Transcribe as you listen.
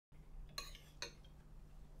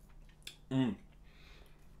Mm.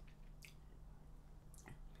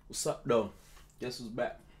 What's up, though? Guess who's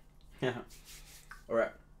back?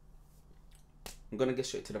 Alright, I'm gonna get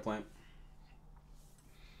straight to the point.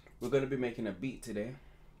 We're gonna be making a beat today,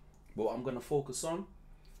 but what I'm gonna focus on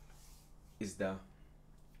is the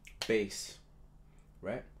bass,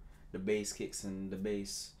 right? The bass kicks and the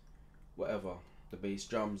bass, whatever, the bass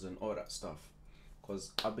drums and all that stuff.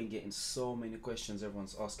 Because I've been getting so many questions.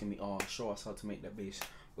 Everyone's asking me, oh, show us how to make the bass.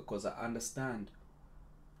 Because I understand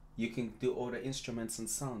you can do all the instruments and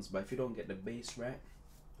sounds, but if you don't get the bass right,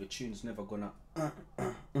 your tune's never gonna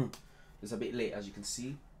It's a bit late, as you can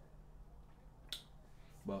see,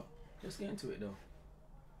 but let's get into it though.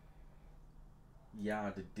 Yeah,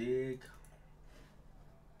 the dig.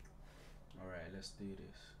 Alright, let's do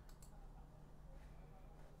this.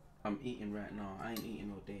 I'm eating right now. I ain't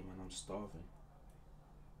eating all day, man. I'm starving.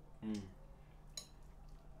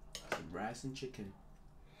 Some rice and chicken.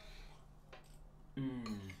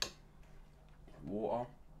 Water.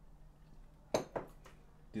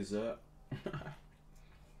 Dessert.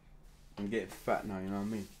 I'm getting fat now, you know what I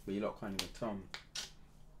mean? But you lot can't even tell me.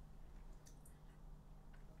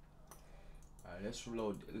 Alright, let's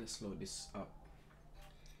load this up.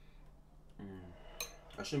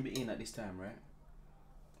 I shouldn't be eating at this time, right?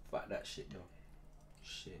 Fuck that shit though.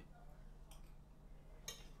 Shit.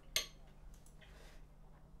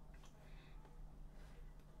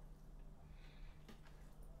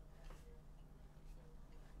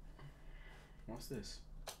 What's this?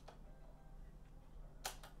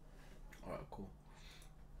 Alright, cool.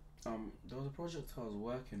 There was a project I was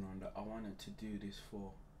working on that I wanted to do this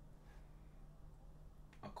for.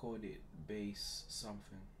 I called it bass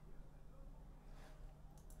something.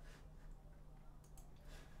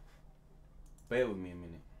 Bear with me a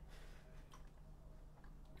minute.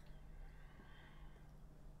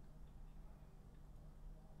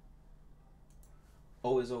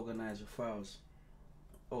 Always organize your files.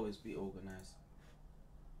 Always be organized.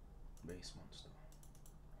 Bass monster.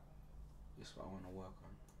 This is what I want to work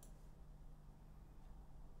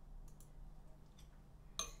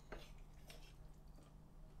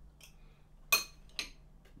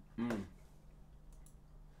on.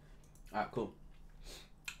 Alright, cool.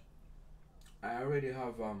 I already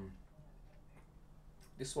have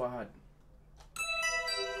this is what I had.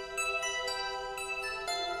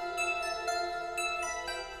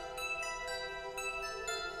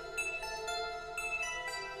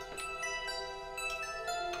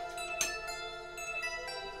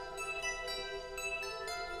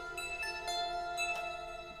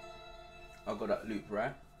 I got that loop,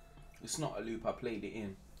 right? It's not a loop, I played it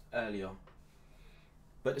in earlier.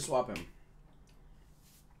 But this is what happened.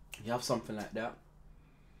 You have something like that,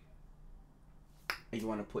 and you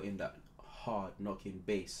want to put in that hard knocking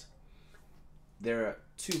bass. There are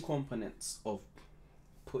two components of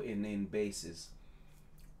putting in basses.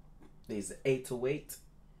 There's the 808,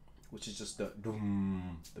 which is just the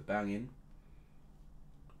doom, the banging,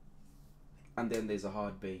 and then there's a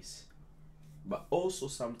hard bass. But also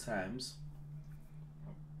sometimes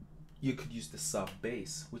you could use the sub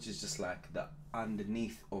bass, which is just like the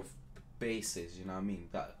underneath of the basses, you know what I mean?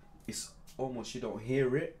 That it's almost, you don't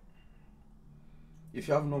hear it. If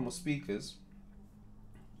you have normal speakers,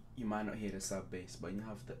 you might not hear the sub bass, but you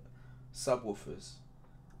have the subwoofers,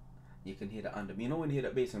 you can hear the under. You know when you hear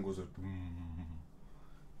that bass and it goes like,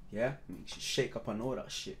 yeah, makes you shake up and all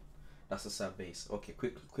that shit. That's the sub bass. Okay,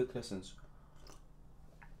 quick lessons.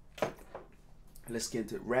 Let's get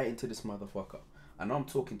into right into this motherfucker. I know I'm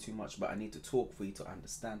talking too much, but I need to talk for you to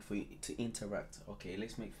understand, for you to interact. Okay,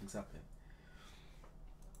 let's make things happen.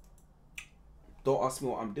 Don't ask me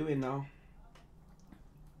what I'm doing now.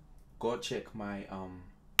 Go check my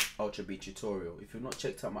Ultra Beat tutorial. If you've not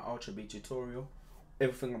checked out my Ultra Beat tutorial,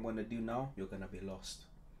 everything I'm gonna do now, you're gonna be lost.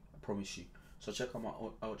 I promise you. So check out my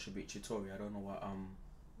Ultra Beat tutorial. I don't know what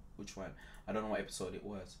which one. I don't know what episode it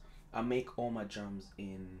was. I make all my drums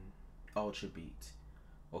in Ultra Beat.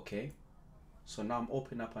 Okay. So now I'm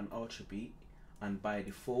opening up an Ultra Beat, and by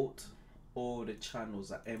default, all the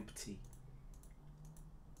channels are empty.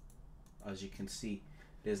 As you can see,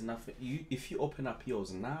 there's nothing. If you open up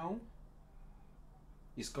yours now,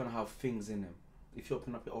 it's gonna have things in them. If you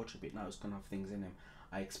open up your Ultra Beat now, it's gonna have things in them.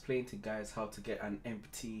 I explained to guys how to get an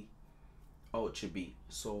empty Ultra Beat,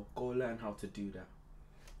 so go learn how to do that.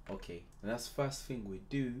 Okay, and that's first thing we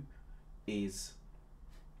do is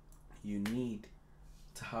you need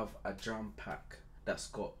to have a drum pack that's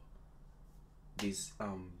got these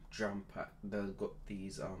drum pack that's got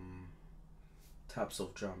these types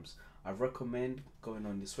of drums. I recommend going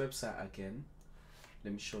on this website again.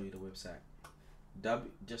 Let me show you the website.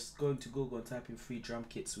 Just go into Google and type in free drum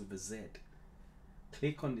kits with a Z.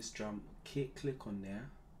 Click on this drum kit, click on there.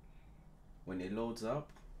 When it loads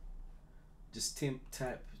up, just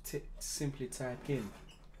simply type in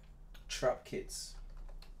trap kits.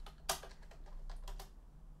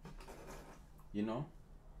 You know?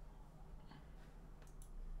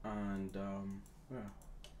 And yeah.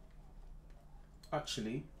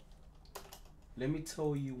 Actually, let me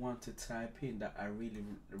tell you one to type in that I really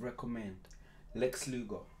recommend. Lex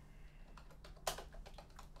Luger.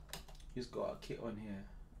 He's got a kit on here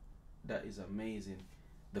that is amazing.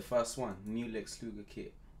 The first one, new Lex Luger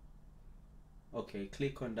kit. Okay,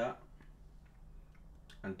 click on that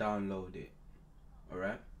and download it.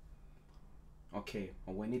 Alright? Okay,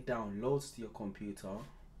 and when it downloads to your computer,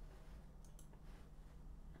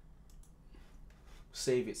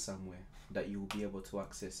 save it somewhere that you will be able to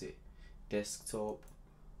access it. Desktop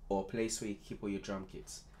or a place where you keep all your drum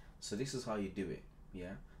kits. So this is how you do it.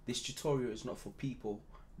 Yeah, this tutorial is not for people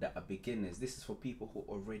that are beginners. This is for people who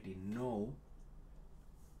already know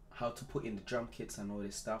how to put in the drum kits and all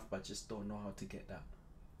this stuff, but just don't know how to get that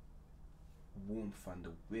warm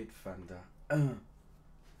thunder, weird thunder.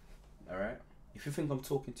 Alright, if you think I'm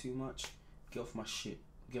talking too much, get off my shit.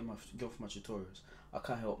 Get off my tutorials. I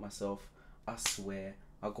can't help myself. I swear,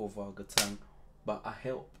 I go vulgar tongue, but I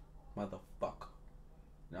help, motherfucker.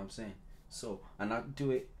 You know what I'm saying? So, and I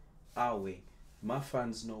do it our way. My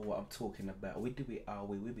fans know what I'm talking about. We do it our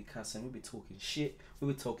way. We be cussing, we be talking shit. We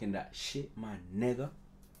be talking that shit, my nigga.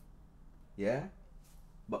 Yeah?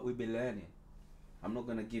 But we be learning. I'm not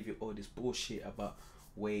gonna give you all this bullshit about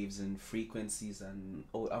waves and frequencies and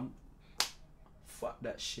fuck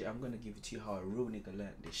that shit. I'm gonna give it to you how a real nigga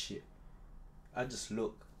learned this shit. I just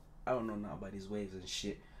look. I don't know nothing about these waves and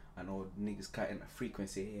shit and all niggas cutting a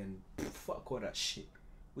frequency here and fuck all that shit.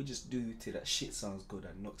 We just do it till that shit sounds good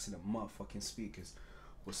and knocks in the motherfucking speakers.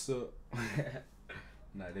 What's up?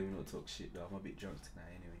 Nah, let me not talk shit though. I'm a bit drunk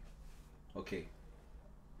tonight anyway. Okay.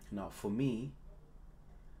 Now for me,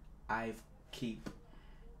 I keep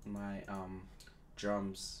my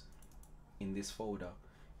drums in this folder.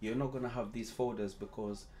 You're not gonna have these folders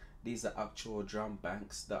because these are actual drum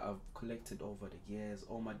banks that I've collected over the years,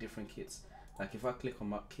 all my different kits. Like if I click on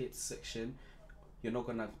my kits section, you're not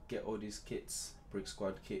gonna get all these kits. Brick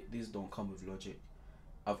Squad kit, these don't come with Logic.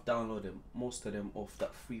 I've downloaded most of them off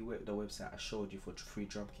that the website I showed you for free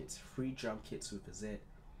drum kits. Free drum kits with a Z.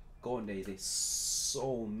 Go on there, there's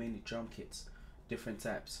so many drum kits, different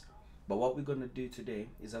types. But what we're gonna do today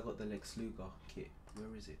is I got the Lex Luger kit.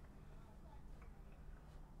 Where is it?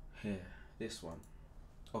 Here, this one.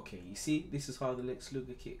 Okay, you see, this is how the Lex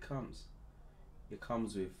Luger kit comes. It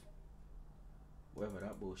comes with whatever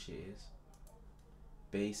that bullshit is.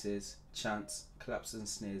 Basses, chants, claps and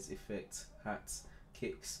snares, effects, hats,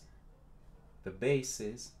 kicks. The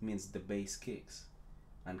basses means the bass kicks.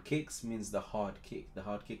 And kicks means the hard kick. The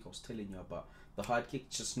hard kick I was telling you about. The hard kick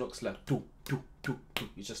just knocks like doo, doo, doo, doo.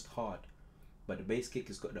 It's just hard. But the bass kick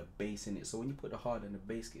has got the bass in it. So when you put the hard and the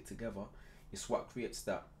bass kick together, it's what creates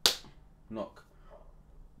that knock.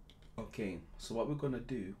 Okay, so what we're gonna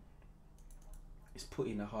do is put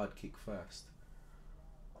in a hard kick first.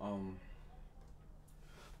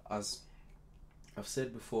 As I've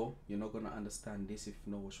said before, you're not gonna understand this if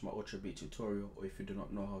you not watch my Ultra Beat tutorial or if you do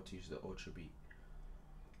not know how to use the Ultra Beat.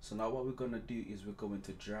 So now what we're gonna do is we're going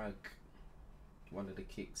to drag one of the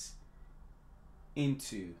kicks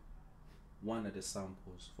into one of the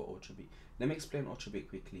samples for Ultra Beat. Let me explain Ultra Beat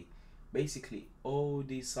quickly. Basically, all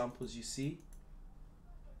these samples you see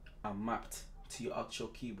are mapped to your actual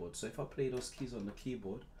keyboard. So if I play those keys on the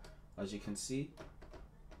keyboard, as you can see,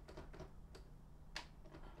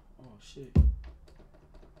 oh shit,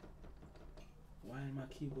 why am my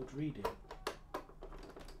keyboard reading?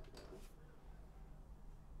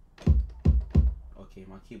 Okay,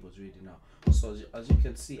 my keyboard's reading now. So as you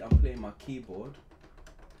can see, I'm playing my keyboard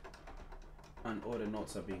and all the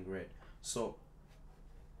notes are being read. So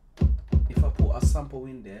if I put a sample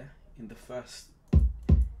in there, in the first,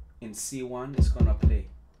 in C1, it's gonna play.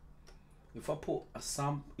 If I put a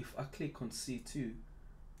if I click on C2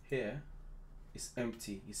 here, it's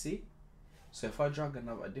empty, you see? So if I drag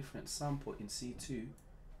a different sample in C2,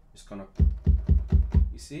 it's gonna,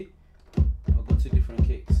 you see? I'll go to different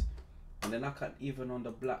kicks. And then I can, even on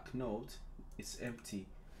the black note, it's empty.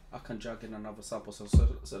 I can drag in another sample.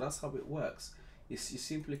 So that's how it works. You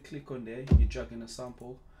simply click on there, you drag in a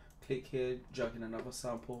sample, click here, drag in another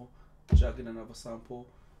sample, drag in another sample.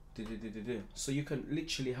 So you can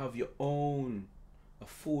literally have your own a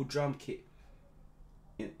full drum kit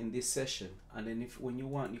in this session, and then when you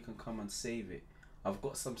want, you can come and save it. I've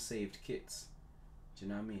got some saved kits. Do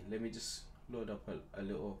you know what I mean? Let me just load up a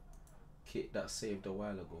little kit that saved a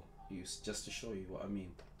while ago, just to show you what I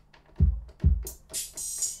mean.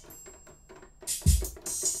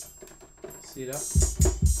 See that?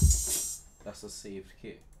 That's a saved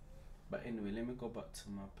kit. But anyway, let me go back to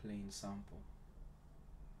my plain sample.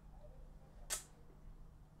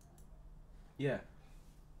 Yeah,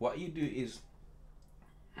 what you do is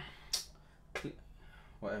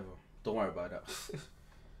whatever, don't worry about that.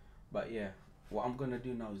 But yeah, what I'm gonna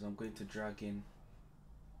do now is I'm going to drag in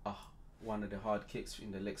one of the hard kicks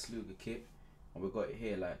in the Lex Luger kit, and we got it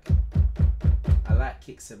here. Like, I like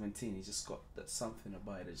kick 17. It's just got that something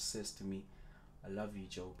about it that just says to me, I love you,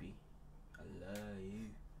 Jobey, I love you.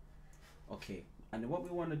 Okay, and what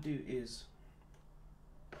we want to do is,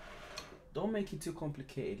 don't make it too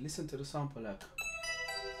complicated. Listen to the sample, like,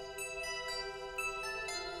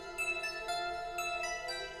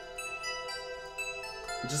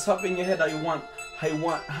 just have in your head how you want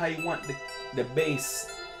the bass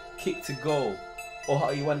kick to go, or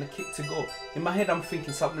how you want the kick to go. In my head, I'm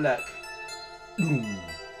thinking something like doom,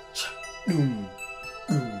 cha, doom,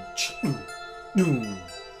 doom, cha, doom, doom,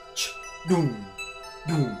 cha, doom,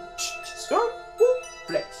 doom, stop, whoop,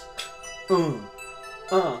 flex, doom,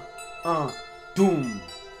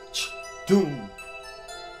 cha, doom.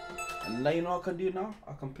 And now you know what I can do now?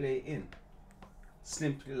 I can play it in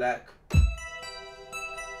simply like.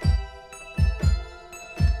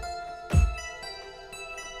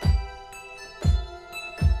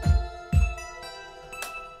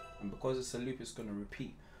 Because it's a loop, it's going to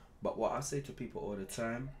repeat. But what I say to people all the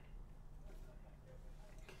time,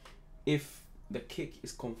 if the kick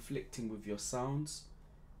is conflicting with your sounds,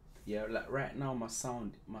 yeah, like right now my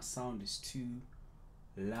sound is too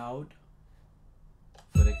loud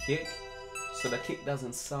for the kick, so the kick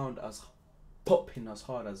doesn't sound as popping as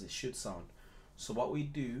hard as it should sound. So what we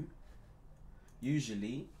do,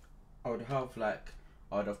 usually I would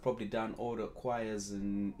have probably done all the choirs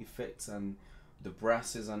and effects and the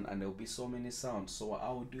brasses, and there'll be so many sounds. So what I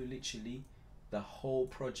will do, literally the whole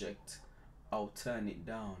project, I'll turn it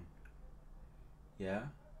down, yeah,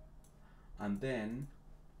 and then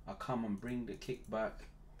I come and bring the kick back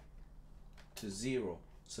to 0.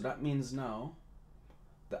 So that means now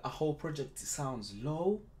the whole project sounds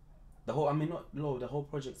low. Not low, the whole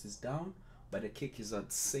project is down, but the kick is at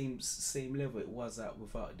the same level it was at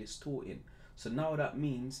without distorting. So now that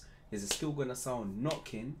means is it's still gonna sound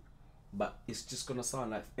knocking, but it's just gonna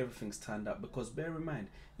sound like everything's turned up. Because bear in mind,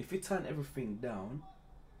 if you turn everything down,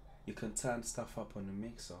 you can turn stuff up on the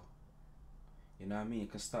mixer. You know what I mean? You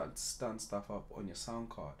can start turn stuff up on your sound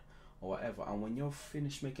card or whatever. And when you're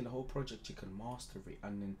finished making the whole project, you can master it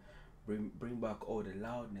and then bring back all the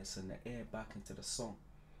loudness and the air back into the song.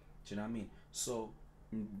 Do you know what I mean? So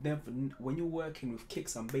never, when you're working with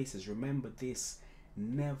kicks and basses, remember this: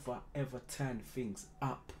 never ever turn things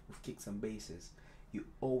up with kicks and basses. You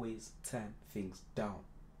always turn things down,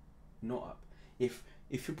 not up. If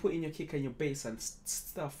you put in your kick and your bass and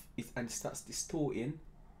stuff and it starts distorting,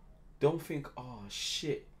 don't think, oh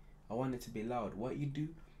shit, I want it to be loud. What you do,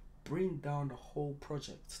 bring down the whole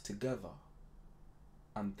project together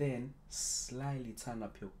and then slightly turn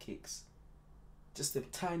up your kicks, just a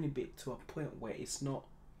tiny bit, to a point where it's not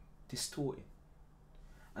distorting,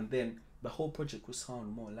 and then the whole project will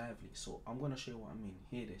sound more lively. So I'm gonna show you what I mean.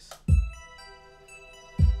 Hear this.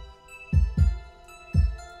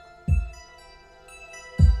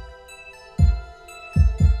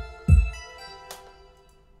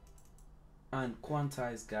 And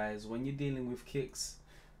quantize, guys, when you're dealing with kicks,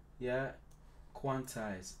 yeah,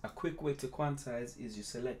 quantize. A quick way to quantize is you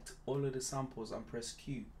select all of the samples and press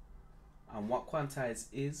Q. And what quantize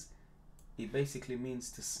is, it basically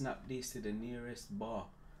means to snap these to the nearest bar,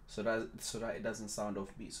 so that it doesn't sound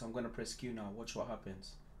offbeat. So I'm gonna press Q now. Watch what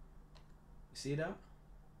happens. You see that?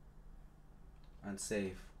 And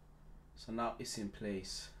save. So now it's in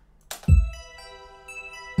place.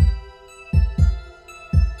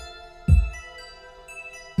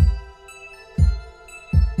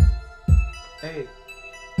 Hey,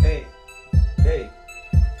 hey, hey,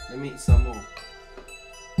 let me eat some more.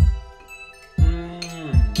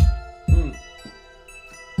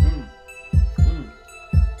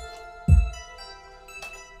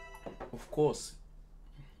 Of course,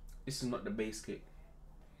 this is not the bass kick.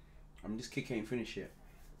 This kick ain't finished yet.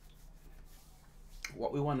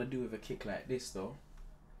 What we want to do with a kick like this though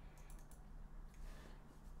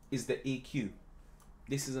is the EQ.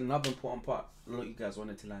 This is another important part. A lot of you guys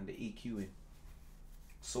wanted to learn the EQ in.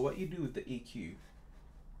 So what you do with the EQ,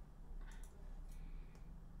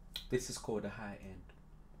 this is called the high end.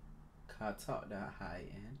 Cut out that high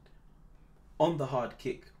end on the hard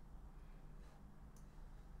kick.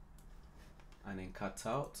 and then cut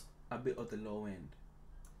out a bit of the low end.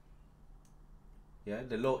 Yeah,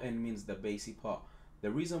 the low end means the bassy part.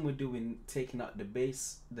 The reason we're doing taking out the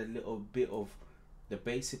bass, the little bit of the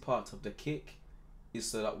bassy part of the kick, is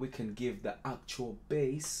so that we can give the actual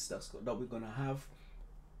bass that we're gonna have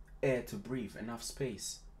air to breathe, enough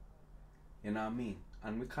space. You know what I mean?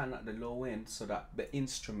 And we cut out the low end so that the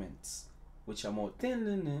instruments, which are more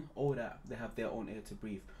all that, they have their own air to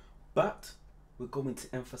breathe. But we're going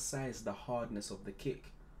to emphasize the hardness of the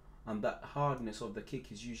kick, and that hardness of the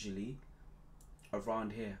kick is usually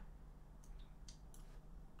around here.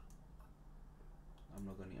 I'm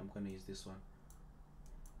gonna use this one.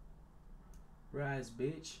 Rise,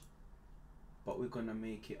 bitch. But we're gonna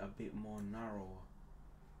make it a bit more narrower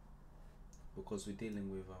because we're dealing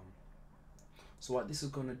with so what this is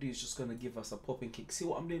gonna do is just gonna give us a popping kick. See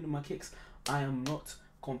what I'm doing with my kicks? I am not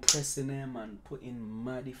compressing them and putting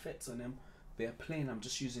mad effects on them. They're plain. I'm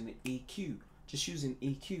just using the EQ. Just using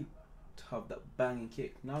EQ to have that banging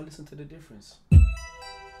kick. Now listen to the difference.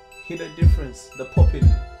 Hear the difference, the popping.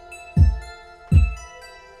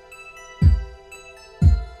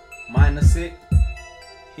 Minus it.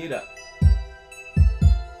 Hear that.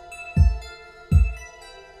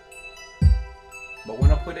 But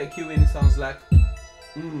when I put the EQ in, it sounds like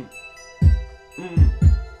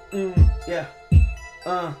yeah.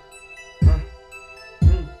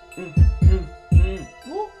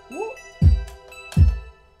 Woo, woo.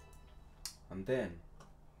 And then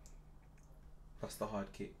that's the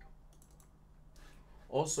hard kick.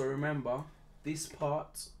 Also remember, this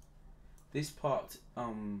part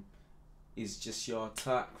is just your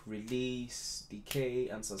attack, release, decay,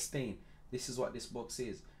 and sustain. This is what this box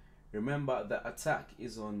is. Remember, the attack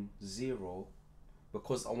is on 0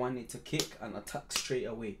 because I want it to kick and attack straight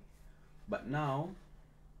away. But now,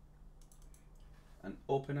 and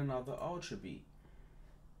open another ultra beat.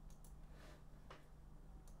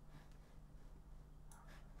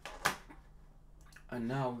 And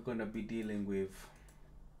now we're gonna be dealing with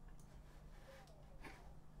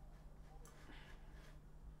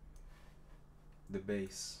the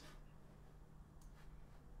bass.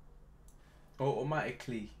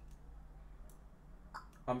 Automatically,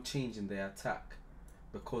 I'm changing the attack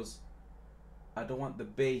because I don't want the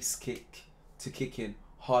bass kick to kick in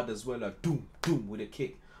hard as well, like doom doom with a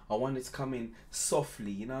kick. I want it to come in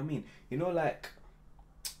softly, you know what I mean? You know, like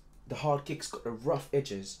the hard kick's got the rough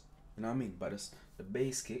edges, you know what I mean? But the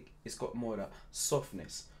bass kick, it's got more of that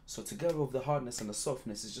softness. So together with the hardness and the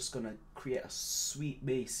softness, is just gonna create a sweet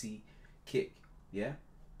bassy kick. Yeah,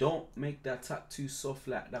 don't make the attack too soft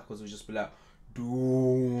like that, because it'll just be like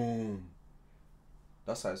doom.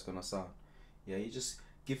 That's how it's gonna sound. Yeah, you just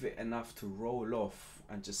give it enough to roll off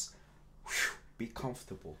and just be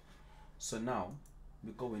comfortable. So now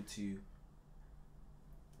we're going to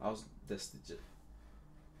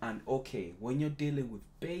and okay, when you're dealing with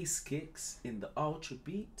bass kicks in the ultra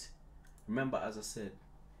beat, remember, as I said,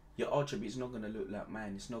 your ultra beat is not gonna look like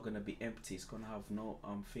mine. It's not gonna be empty. It's gonna have no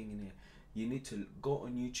thing in here. You need to go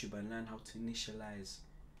on YouTube and learn how to initialize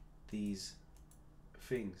these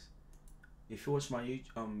things. If you watch my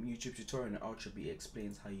YouTube tutorial, the ultra beat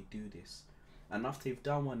explains how you do this. And after you've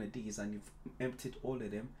done one of these and you've emptied all of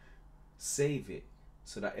them, save it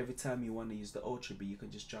so that every time you want to use the ultra beat, you can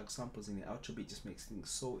just drag samples in it. Ultra beat just makes things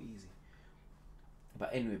so easy.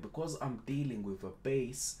 But anyway, because I'm dealing with a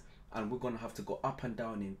bass and we're gonna have to go up and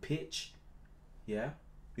down in pitch, yeah,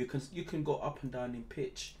 you can go up and down in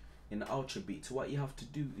pitch in the ultra beat. So what you have to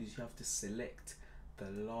do is you have to select the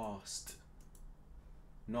last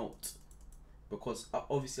note, because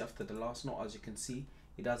obviously after the last note, as you can see,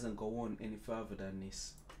 it doesn't go on any further than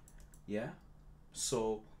this. Yeah,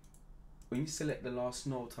 so when you select the last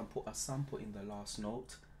note and put a sample in the last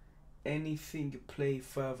note, anything you play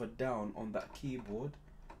further down on that keyboard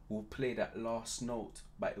will play that last note,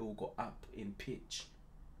 but it will go up in pitch.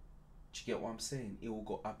 Do you get what I'm saying? It will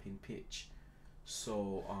go up in pitch.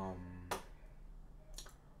 So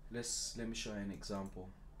let me show you an example.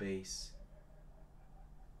 Bass.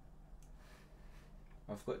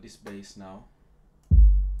 I've got this bass now.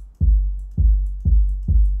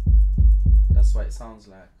 That's what it sounds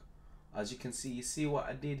like. As you can see, you see what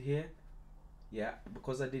I did here? Yeah,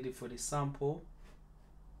 because I did it for this sample,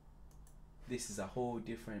 this is a whole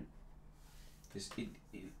different, this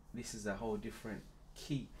is a whole different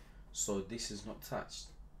key. So this is not touched.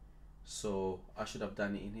 So I should have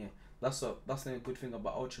done it in here. That's the good thing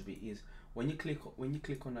about Ultra Beat is when you click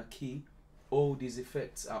on a key, all these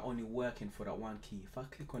effects are only working for that one key. If I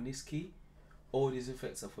click on this key, all these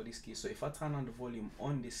effects are for this key. So if I turn on the volume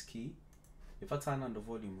on this key, if I turn on the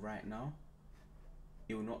volume right now,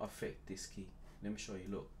 it will not affect this key. Let me show you.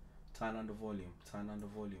 Look, turn on the volume, turn on the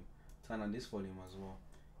volume, turn on this volume as well.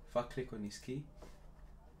 If I click on this key,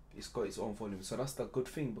 it's got its own volume. So that's the good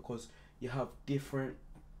thing, because you have different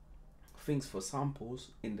things for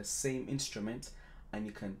samples in the same instrument, and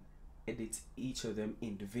you can edit each of them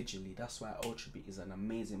individually. That's why Ultra Beat is an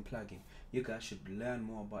amazing plugin. You guys should learn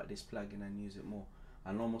more about this plugin and use it more.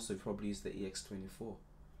 And almost probably use the EX24.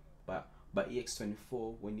 But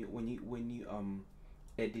EX24, when you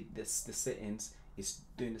edit the settings, it's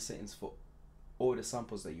doing the settings for all the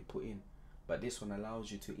samples that you put in. But this one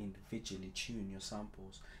allows you to individually tune your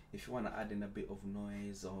samples. If you want to add in a bit of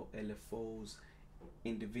noise or LFOs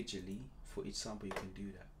individually for each sample, you can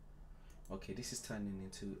do that. Okay, this is turning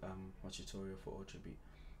into my tutorial for Ultra Beat.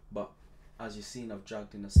 But as you've seen, I've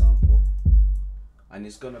dragged in a sample, and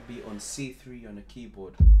it's gonna be on C3 on the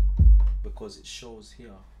keyboard because it shows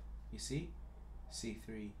here. You see,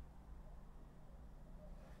 C3.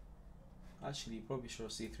 Actually, it probably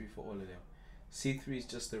shows C3 for all of them. C3 is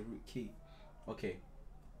just the root key. Okay,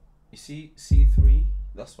 you see C3.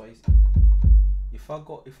 That's why if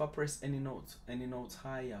I press any note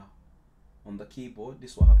higher on the keyboard,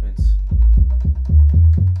 this is what happens.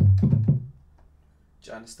 Do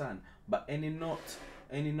you understand? But any note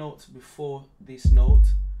before this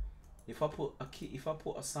note, if I put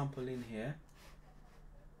a sample in here,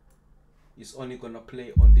 it's only gonna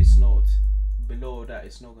play on this note. Below that,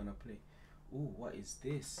 it's not gonna play. Ooh, what is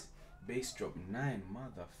this? Bass drop 9,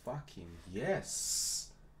 motherfucking yes.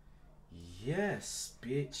 Yes,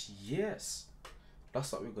 bitch, yes.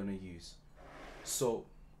 That's what we're gonna use. So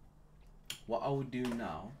what I will do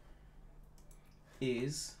now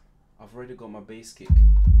is, I've already got my bass kick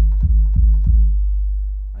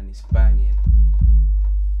and it's banging.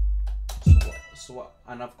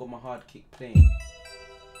 And I've got my hard kick playing.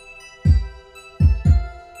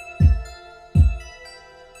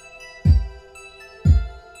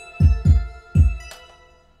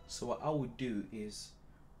 So what I would do is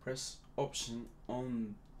press Option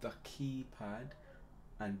on the keypad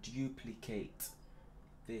and duplicate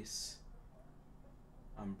this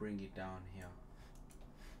and bring it down here.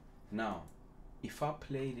 Now, if I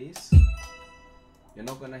play this, you're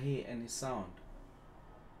not gonna hear any sound.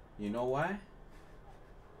 You know why?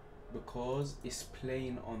 Because it's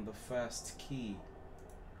playing on the first key.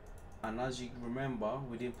 And as you remember,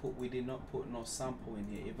 we did not put no sample in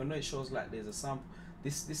here. Even though it shows like there's a sample,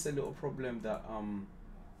 this is a little problem that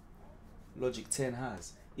Logic 10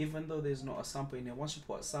 has. Even though there's not a sample in here, once you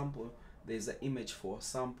put a sample, there's an image for a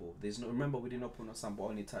sample. There's no, remember, we did not put no sample,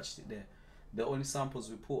 only touched it there. The only samples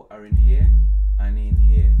we put are in here and in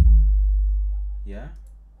here. Yeah.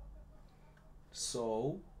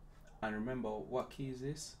 So, and remember, what key is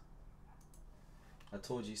this? I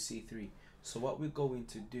told you C3. So what we're going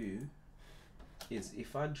to do is,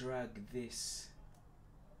 if I drag this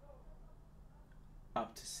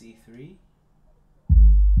up to C3,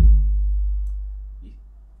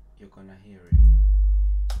 you're gonna hear it.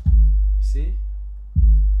 You see?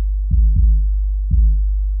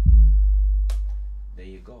 There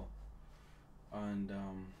you go. And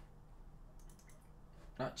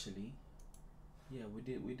actually, yeah, we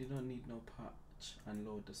did not need no patch and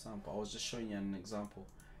load the sample. I was just showing you an example.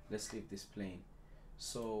 Let's leave this plain.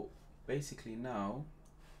 So basically now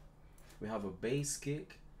we have a bass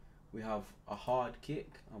kick, we have a hard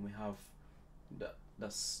kick, and we have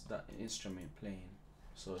that instrument playing.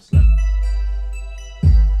 So it's like,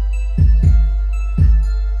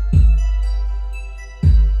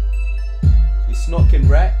 it's knocking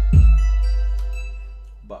right,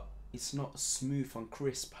 but it's not smooth and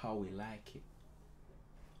crisp how we like it.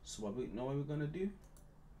 So what we know what we're gonna do?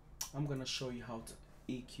 I'm gonna show you how to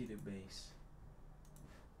EQ the bass.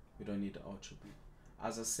 We don't need the Ultra Beat.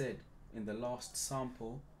 As I said in the last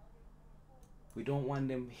sample, we don't want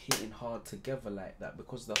them hitting hard together like that,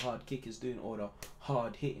 because the hard kick is doing all the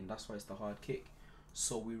hard hitting. That's why it's the hard kick.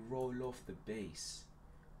 So we roll off the bass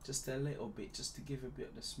just a little bit, just to give a bit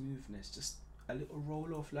of the smoothness. Just a little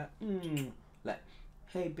roll off, like like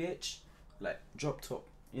hey bitch, like drop top.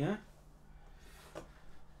 Yeah,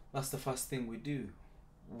 that's the first thing we do.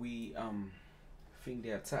 We thing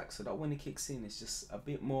the attack, so that when it kicks in, it's just a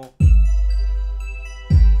bit more.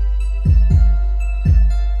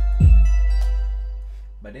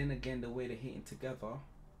 But then again, the way they're hitting together,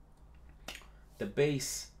 the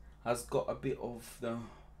bass has got a bit of the,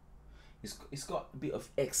 it's got a bit of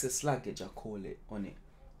excess luggage, I call it, on it.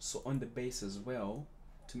 So on the bass as well,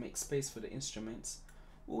 to make space for the instruments,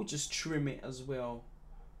 we'll just trim it as well.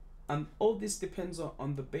 And all this depends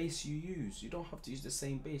on the bass you use. You don't have to use the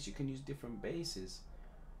same bass, you can use different basses,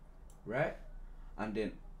 right? And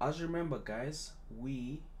then, as you remember guys,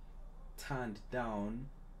 we turned down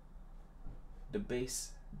the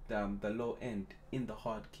bass, the low end in the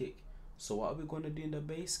hard kick. So what are we gonna do in the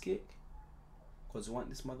bass kick? Because we want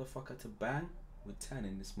this motherfucker to bang, we're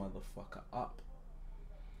turning this motherfucker up.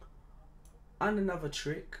 And another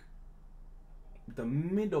trick, the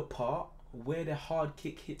middle part where the hard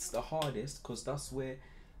kick hits the hardest, because that's where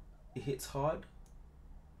it hits hard,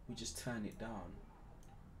 we just turn it down.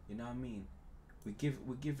 You know what I mean? We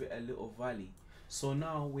give it a little valley. So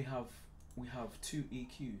now we have 2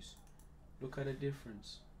 EQs. Look at the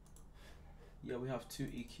difference. Yeah, we have 2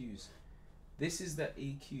 EQs. This is the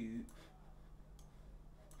EQ.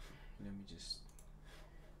 Let me just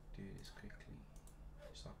do this quickly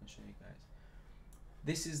so I can show you guys.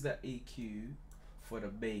 This is the EQ for the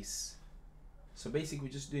bass. So basically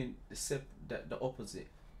we're just doing the opposite.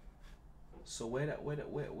 So where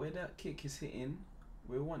that kick is hitting,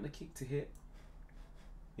 we want the kick to hit.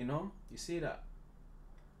 You know, you see that?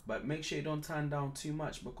 But make sure you don't turn down too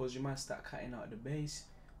much, because you might start cutting out the bass.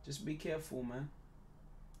 Just be careful, man.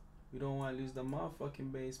 We don't want to lose the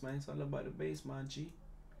motherfucking bass, man. It's all about the bass, man, G.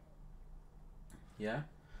 Yeah?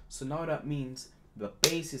 So now that means the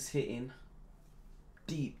bass is hitting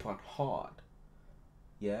deep and hard.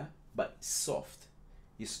 Yeah? But it's soft.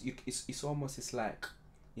 It's almost, it's like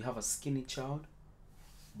you have a skinny child,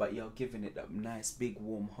 but you're giving it that nice big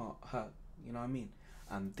warm hug. You know what I mean?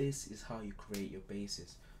 And this is how you create your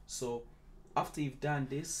basses. So after you've done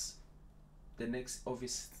this, the next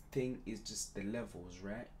obvious thing is just the levels,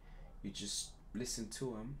 right? You just listen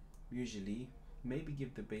to them. Usually, maybe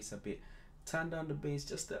give the bass a bit, turn down the bass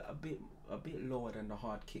just a bit lower than the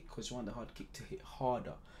hard kick, because you want the hard kick to hit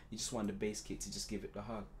harder. You just want the bass kick to just give it the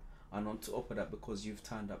hug. And on top of that, because you've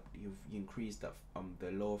turned up, you've increased that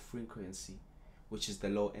the lower frequency, which is the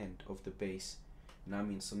low end of the bass. You know what I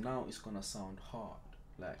mean? So now it's gonna sound hard,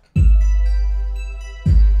 like. You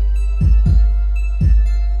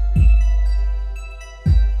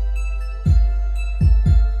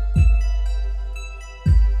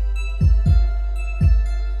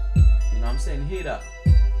know what I'm saying? Hear that?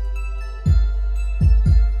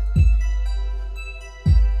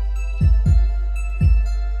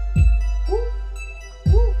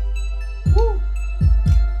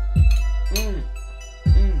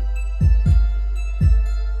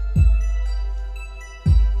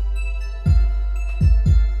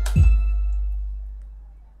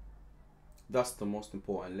 That's the most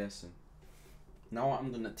important lesson. Now what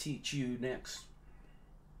I'm gonna teach you next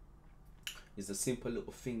is the simple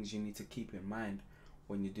little things you need to keep in mind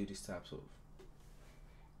when you do these types of.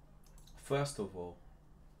 First of all,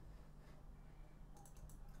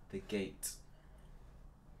 the gate.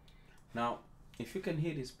 Now, if you can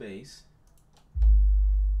hear this bass,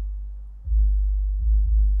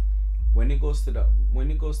 when it goes to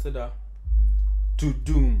the to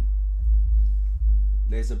doom,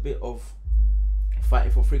 there's a bit of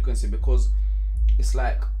fighting for frequency, because it's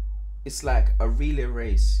like a relay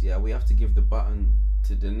race. Yeah, we have to give the button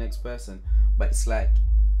to the next person, but it's like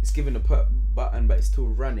it's giving the button, but it's still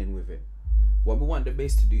running with it. What we want the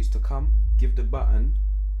bass to do is to come, give the button,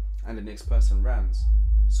 and the next person runs.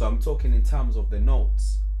 So I'm talking in terms of the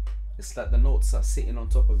notes. It's like the notes are sitting on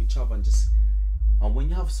top of each other, and when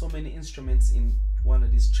you have so many instruments in one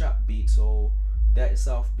of these trap beats or that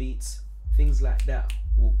itself beats, things like that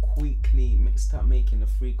will quickly start making the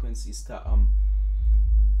frequency start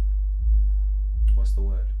what's the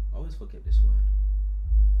word? I always forget this word.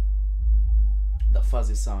 That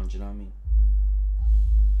fuzzy sound, you know what I mean?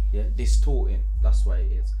 Yeah, distorting. That's what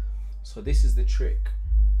it is. So this is the trick.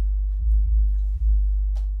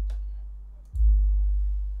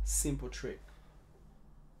 Simple trick.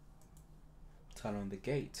 Turn on the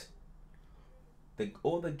gate.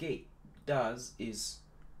 All the gate does is,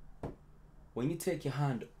 when you take your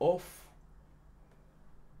hand off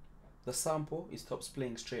the sample, it stops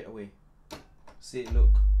playing straight away. See it, look.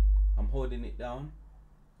 I'm holding it down.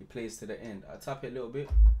 It plays to the end. I tap it a little bit.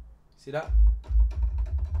 See that?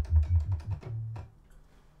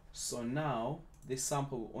 So now this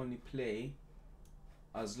sample will only play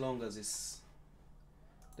as long as it's.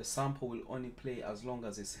 The sample will only play as long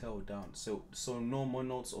as it's held down. So no more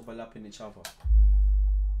notes overlapping each other.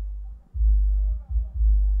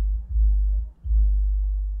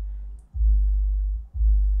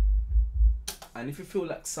 And if you feel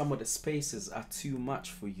like some of the spaces are too much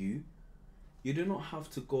for you, you do not have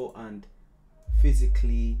to go and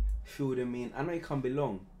physically fill them in. I know it can be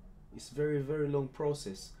long. It's very, very long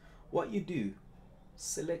process. What you do,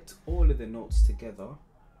 select all of the notes together,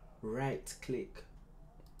 right click.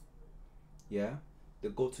 Yeah, they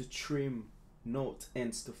go to trim note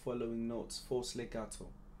ends to following notes, false legato.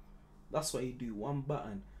 That's what you do. One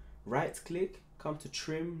button, right click, come to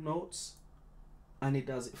trim notes, and it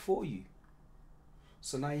does it for you.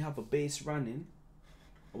 So now you have a bass running.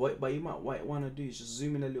 What you might want to do is just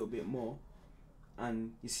zoom in a little bit more,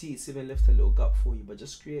 and you see it's even left a little gap for you, but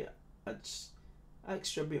just create a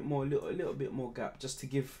extra bit more, a little bit more gap, just to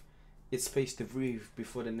give it space to breathe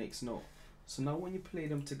before the next note. So now when you play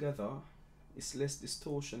them together, it's less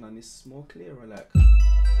distortion and it's more clearer, like.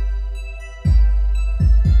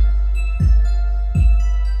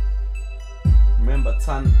 Remember,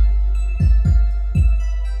 tan.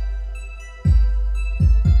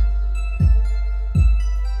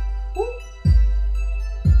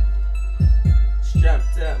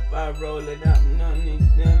 Strapped up, I roll it up,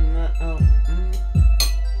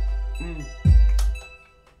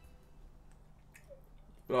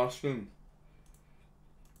 Last thing.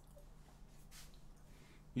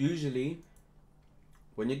 Usually,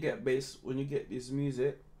 when you get bass, when you get this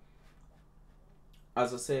music,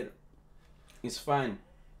 as I said, it's fine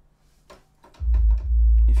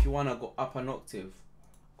if you wanna go up an octave,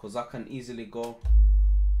 cause I can easily go.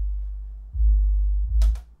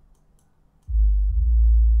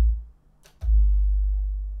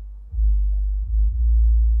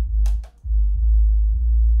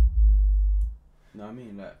 You know what I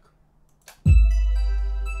mean? Like.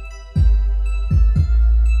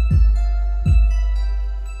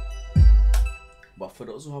 But for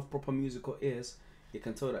those who have proper musical ears, you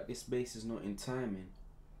can tell that this bass is not in timing.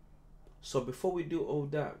 So before we do all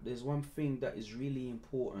that, there's one thing that is really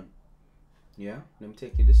important. Yeah? Let me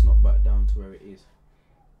take this knot back down to where it is.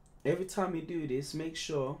 Every time you do this, make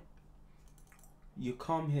sure you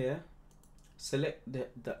come here, select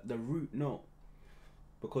the root note.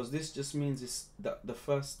 Because this just means it's that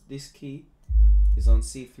this key is on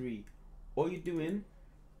C3. All you're doing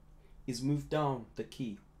is move down the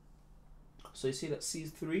key. So you see that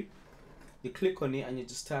C3, you click on it and you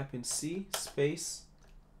just type in C space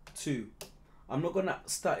 2. I'm not gonna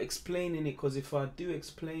start explaining it, because if I do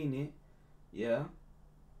explain it, yeah,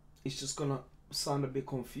 it's just gonna sound a bit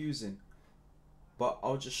confusing. But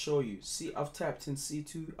I'll just show you. See, I've typed in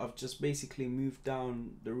C2, I've just basically moved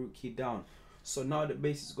down the root key down. So now the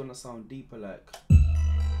bass is gonna sound deeper, like.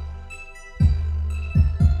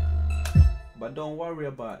 But don't worry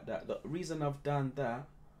about that. The reason I've done that,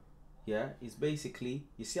 yeah, is basically,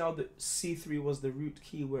 you see how the C3 was the root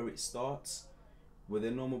key where it starts with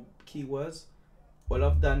the normal keywords? All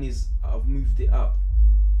I've done is I've moved it up.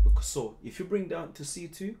 Because, so if you bring down to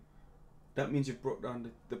C2, that means you've brought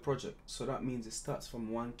down the project. So that means it starts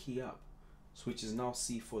from one key up, so which is now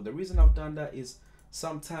C4. The reason I've done that is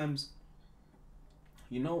sometimes,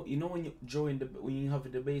 you know when you join when you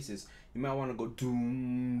have the basses, you might want to go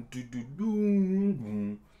doom, do do doom,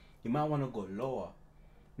 boom. You might want to go lower.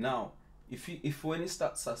 Now, if when it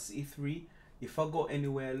starts at C3, if I go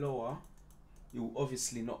anywhere lower, it will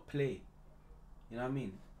obviously not play. You know what I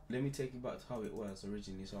mean? Let me take you back to how it was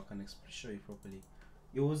originally, so I can show you properly.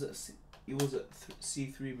 It was at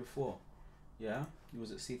C3 before. Yeah, it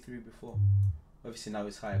was at C3 before. Obviously now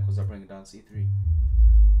it's higher because I bring it down C3.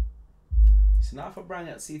 So now if I bring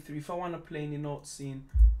it at C3, if I want to play any notes in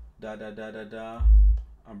da da da da da,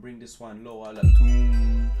 and bring this one lower, like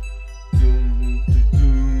doom, doom, doom,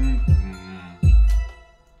 doom.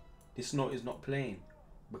 This note is not playing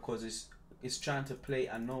because it's trying to play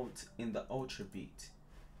a note in the ultra beat.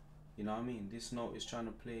 You know what I mean? This note is trying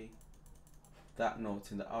to play that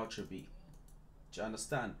note in the ultra beat. Do you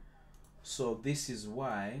understand? So this is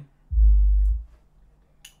why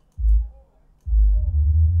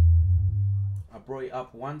I brought it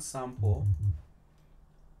up one sample,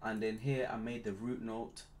 and then here I made the root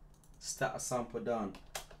note start a sample down.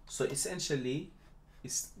 So essentially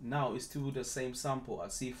it's still the same sample at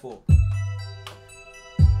C4.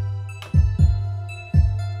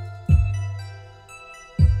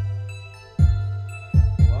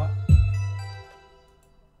 What?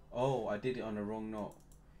 Oh, I did it on the wrong note.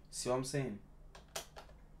 See what I'm saying?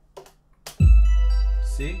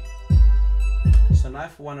 See? So now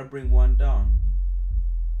if I want to bring one down,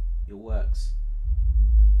 it works.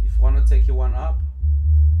 If I want to take your one up,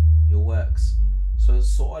 it works.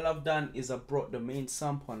 So all I've done is I brought the main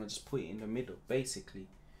sample and I just put it in the middle, basically.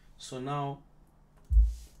 So now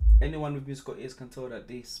anyone with musical ears can tell that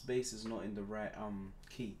this bass is not in the right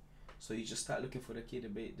key. So you just start looking for the key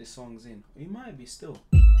the song's in. It might be still.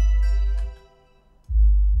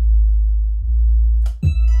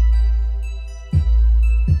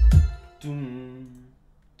 Doom,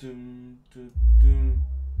 doom, doom, doom.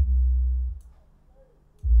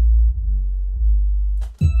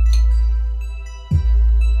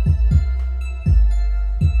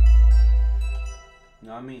 You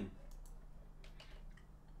know what I mean?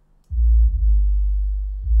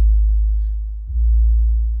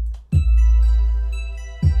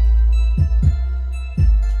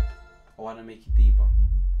 to make it deeper.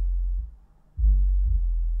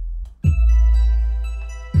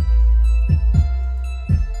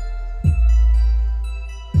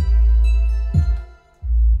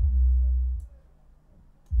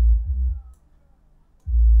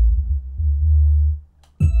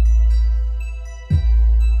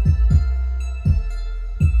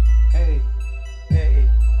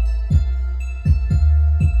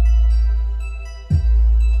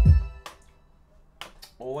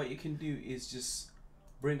 What you can do is just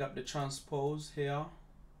bring up the transpose here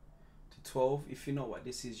to 12. If you know what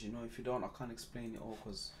this is, you know. If you don't, I can't explain it all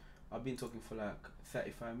because I've been talking for like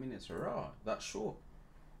 35 minutes. Raw, that's short.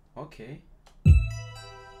 Okay.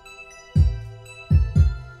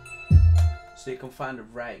 So you can find the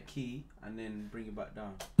right key and then bring it back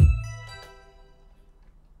down.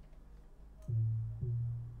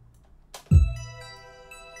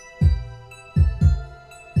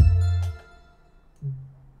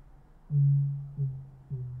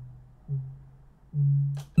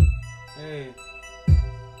 Hey.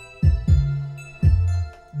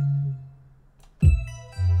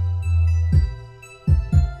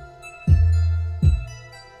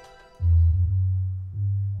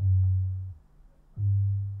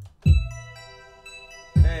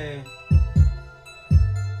 Hey.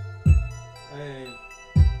 Hey.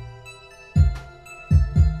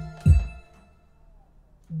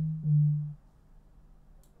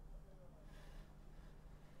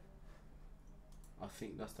 I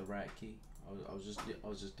think that's the right key. I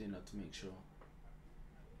was just doing that to make sure.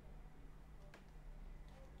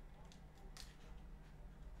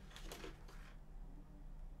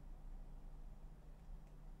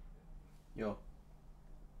 Yo,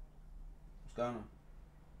 what's going on?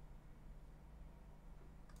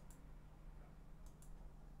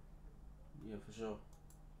 Yeah, for sure.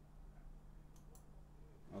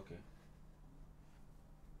 Okay.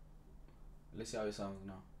 Let's see how it sounds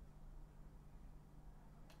now.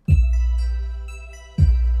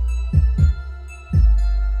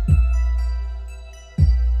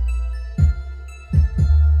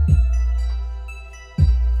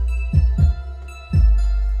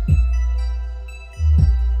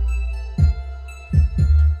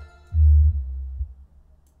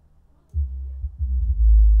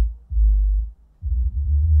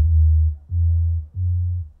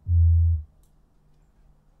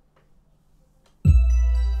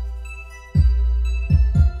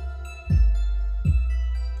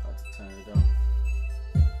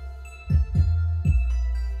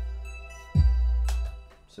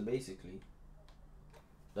 So basically,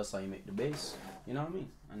 that's how you make the bass, you know what I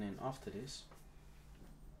mean? And then after this,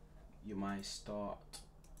 you might start,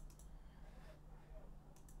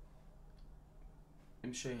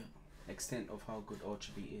 let me show you extent of how good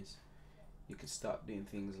Ultra Beat is. You could start doing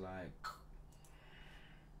things like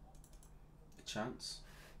the chants.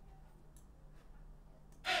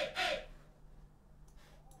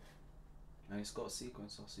 And it's got a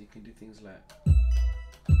sequencer, so you can do things like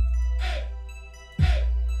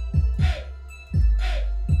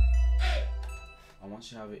and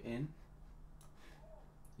once you have it in,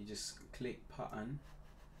 you just click pattern.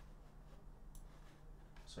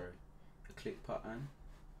 Sorry, you click pattern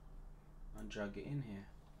and drag it in here,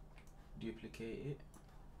 duplicate it,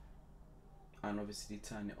 and obviously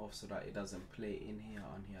turn it off so that it doesn't play in here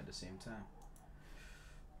and here at the same time.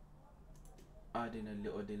 Add in a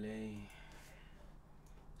little delay,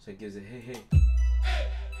 so it gives it hey hey.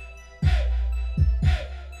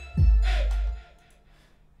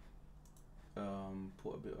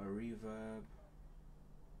 Put a bit of reverb.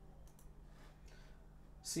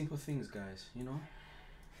 Simple things, guys, you know.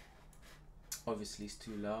 Obviously it's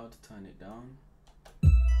too loud, turn it down.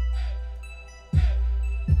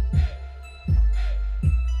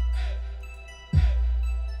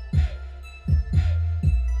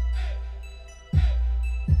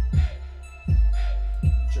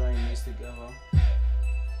 Join these together.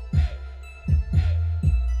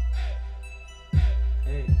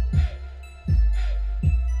 Hey,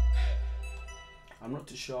 I'm not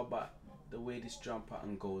too sure about the way this drum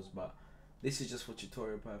pattern goes, but this is just for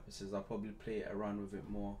tutorial purposes. I'll probably play it around with it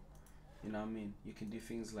more, you know what I mean? You can do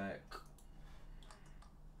things like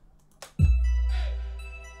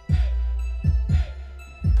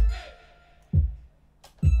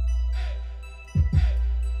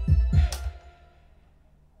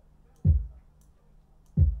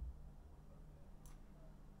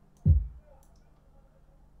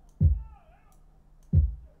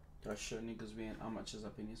I show niggas we ain't amateurs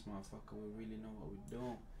up in this motherfucker. We really know what we're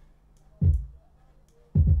doing.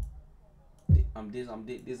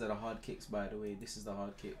 These are the hard kicks, by the way. This is the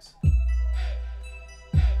hard kicks.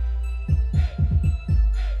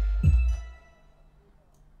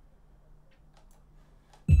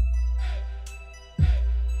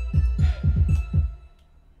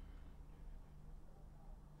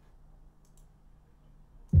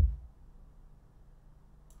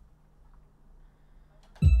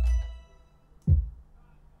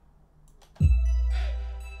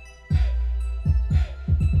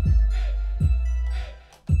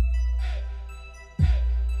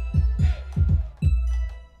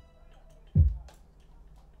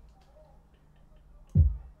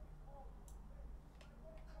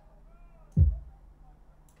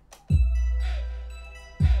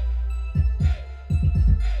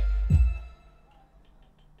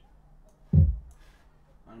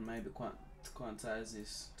 and maybe quantize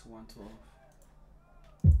this to 112.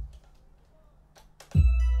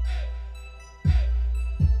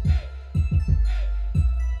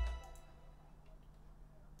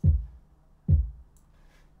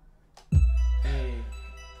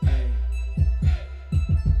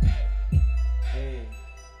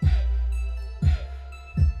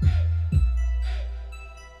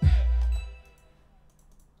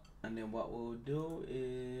 And then what we'll do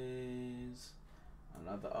is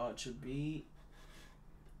another archer beat.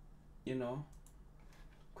 You know,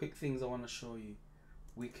 quick things I want to show you.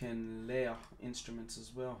 We can layer instruments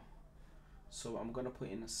as well. So I'm gonna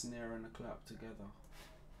put in a snare and a clap together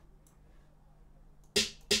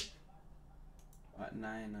at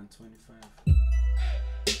 9 and 25.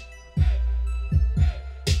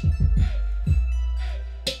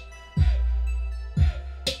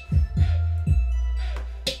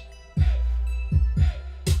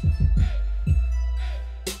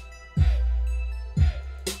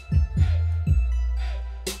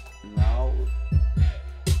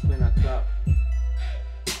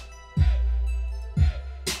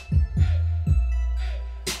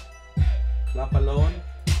 Clap alone,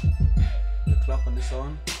 the clap on this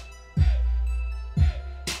one,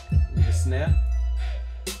 with the snare.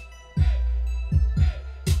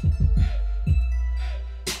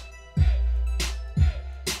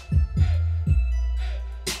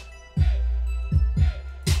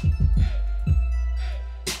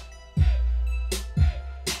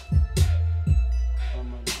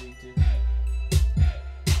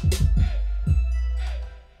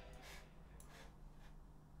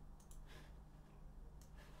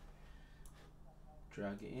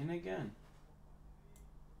 Drag it in again.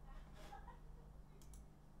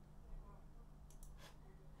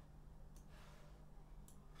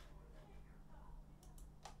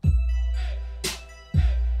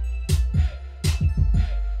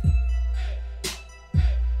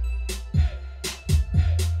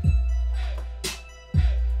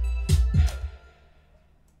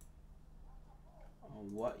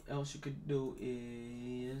 What else you could do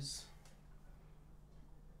is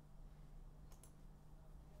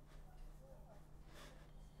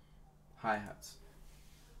hi-hats.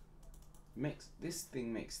 This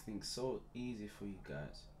thing makes things so easy for you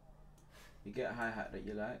guys. You get a hi-hat that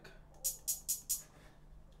you like.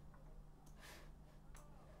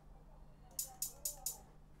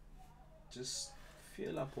 Just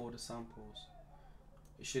fill up all the samples.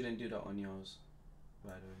 You shouldn't do that on yours,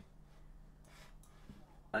 by the way.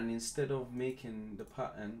 And instead of making the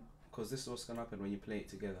pattern, because this is what's gonna happen when you play it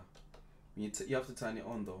together. You have to turn it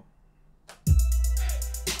on though.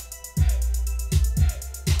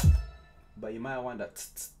 But you might want that.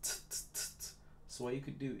 So what you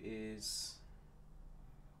could do is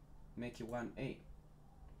make it 1/8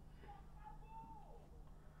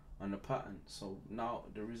 on the pattern. So now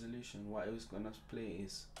the resolution, what it was gonna play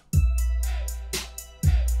is.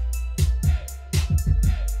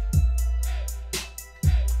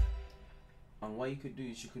 And what you could do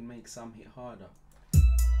is you could make some hit harder.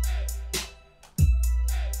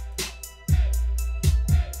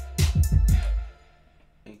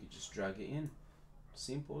 And you could just drag it in.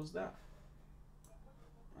 Simple as that.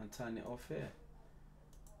 And turn it off here.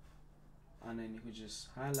 And then you could just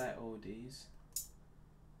highlight all these.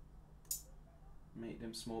 Make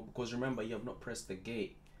them small. Because remember, you have not pressed the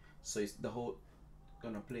gate. So it's the whole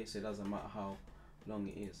gonna play, so it doesn't matter how long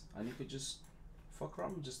it is. And you could just fuck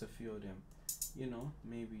around with just a few of them. You know,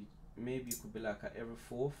 maybe you could be like at every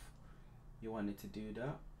 4th you wanted to do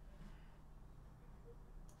that.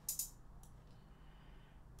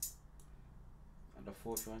 At the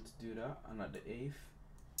 4th you want to do that, and at the 8th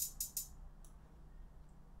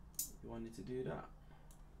you wanted to do that.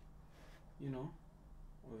 You know,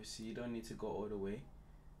 obviously you don't need to go all the way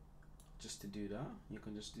just to do that. You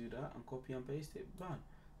can just do that and copy and paste it, bam.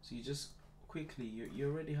 So you just quickly, you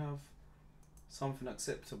already have something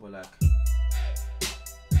acceptable, like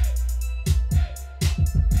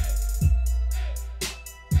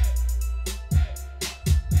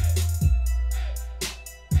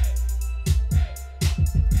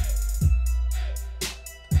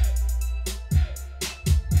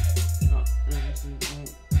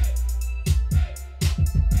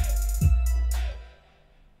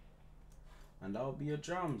and that will be your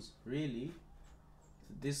drums. Really,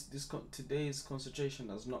 today's concentration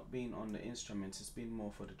has not been on the instruments, it's been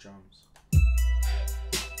more for the drums.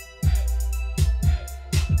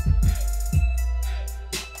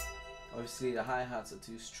 Obviously the hi-hats are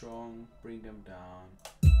too strong, bring them down.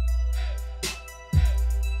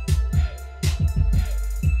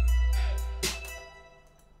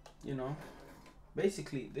 You know,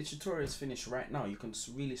 basically the tutorial is finished right now. You can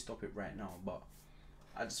really stop it right now, but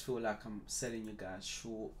I just feel like I'm selling you guys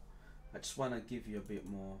short. I just want to give you a bit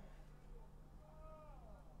more,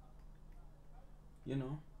 you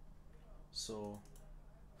know. So,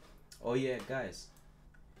 oh yeah guys,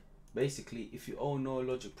 basically if you all know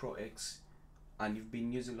Logic Pro X and you've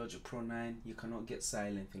been using Logic Pro 9, you cannot get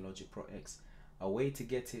Silent in Logic Pro X. A way to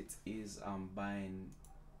get it is buying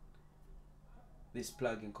this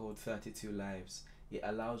plugin called 32 Lives. It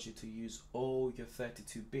allows you to use all your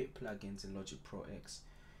 32-bit plugins in Logic Pro X.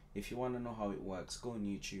 If you want to know how it works, go on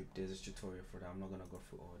YouTube. There's a tutorial for that. I'm not going to go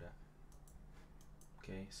through all that.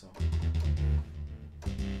 Okay, so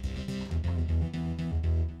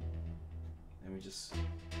let me just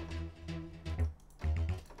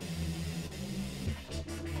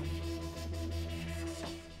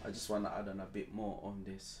I just want to add on a bit more on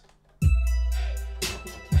this.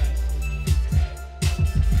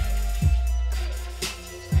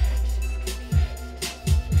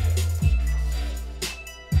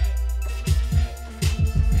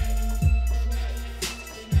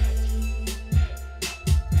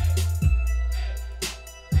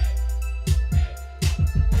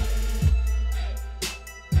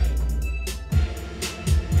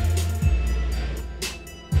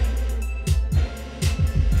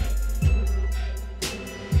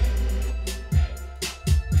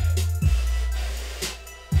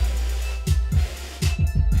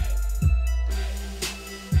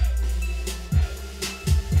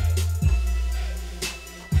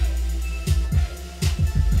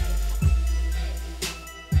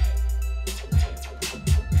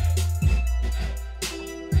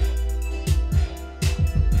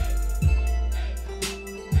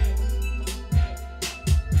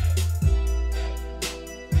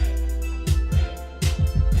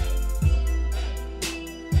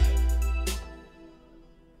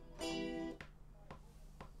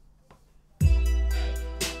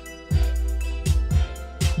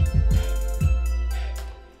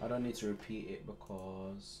 I don't need to repeat it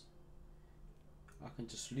because I can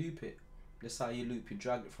just loop it. That's how you loop, you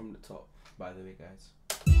drag it from the top, by the way guys.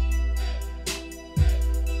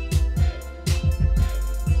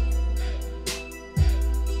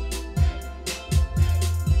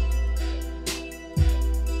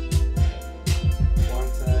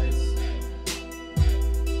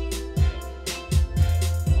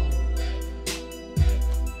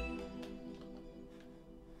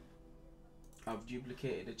 I've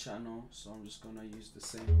duplicated the channel, so I'm just gonna use the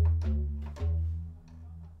same.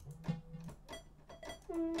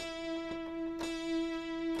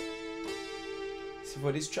 See,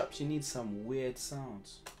 for these traps you need some weird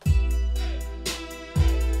sounds. You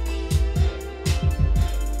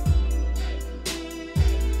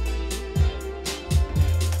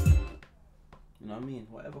know what I mean?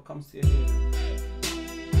 Whatever comes to your head.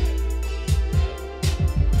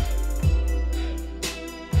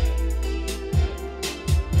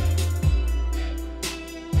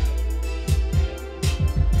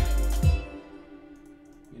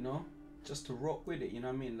 Just to rock with it, you know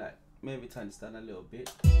what I mean? Like maybe turn this down a little bit.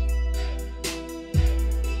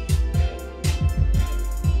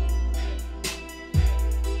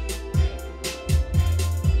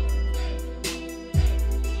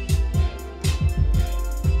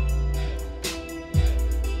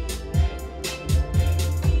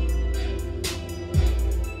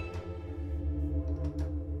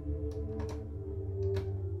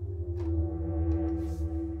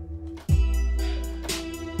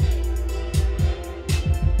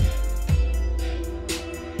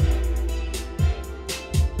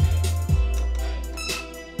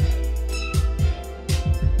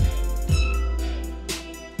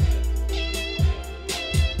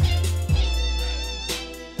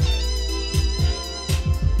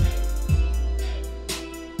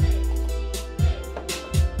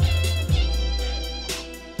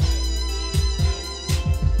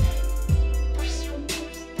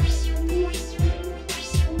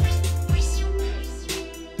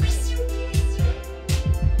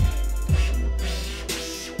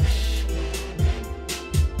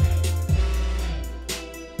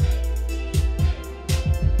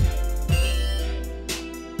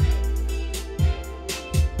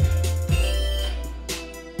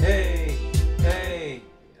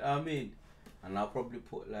 I mean, and I'll probably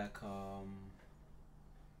put like a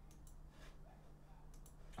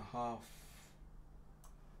half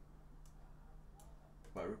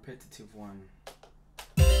but repetitive one.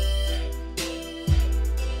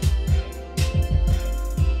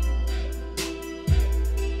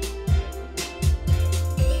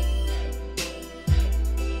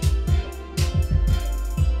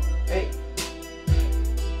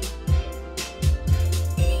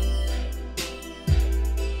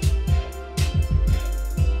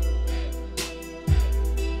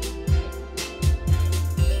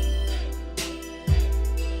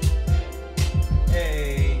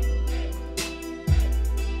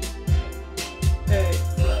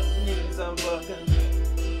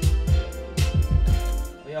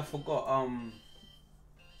 forgot.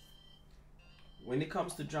 When it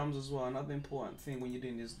comes to drums as well, another important thing when you're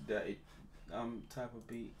doing this type of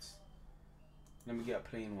beats. Let me get a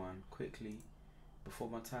plain one quickly before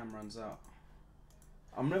my time runs out.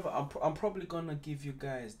 I'm probably gonna give you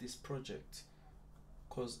guys this project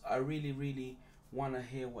because I really want to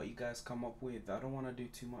hear what you guys come up with. I don't want to do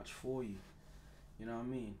too much for you. You know what I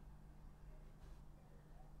mean?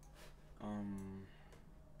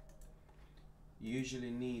 You usually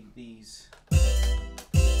need these.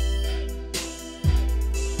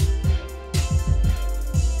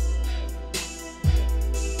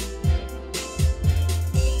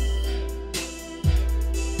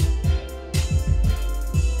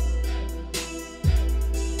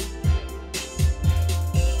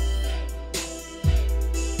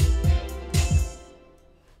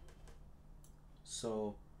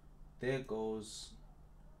 So there goes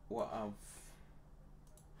what I've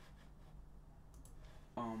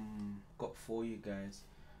got for you guys.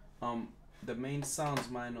 The main sounds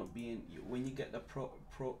might not be in when you get the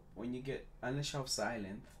when you get, unless you have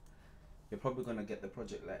Sylenth, you're probably gonna get the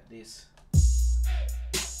project like this.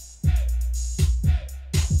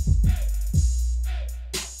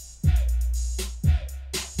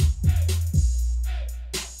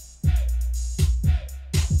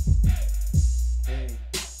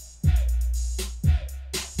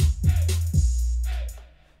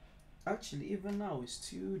 Actually, even now it's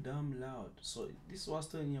too damn loud. So this is what I was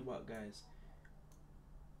telling you about, guys.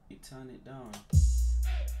 You turn it down.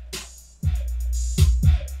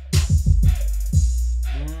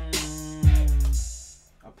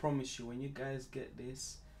 I promise you, when you guys get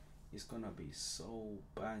this, it's gonna be so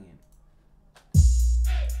banging.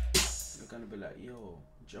 You're gonna be like, yo,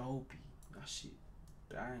 Jobey, that shit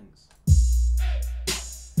bangs.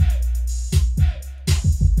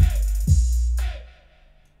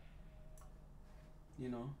 You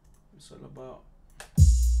know, it's all about.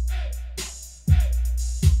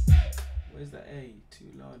 Where's the A?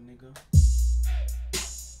 Too loud, nigga.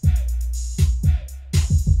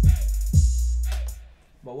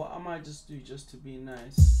 But what I might just do, just to be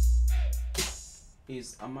nice,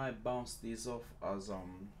 is I might bounce these off as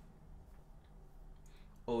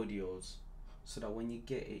audios, so that when you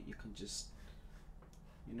get it, you can just,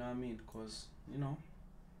 you know what I mean? Because, you know,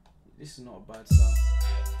 this is not a bad sound.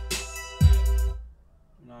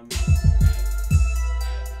 You know what I mean?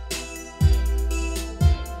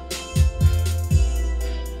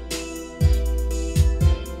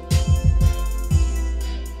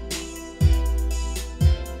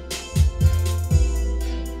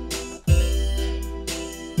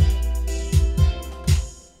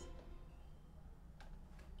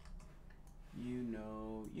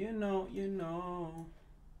 You know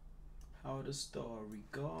how the story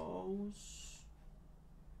goes.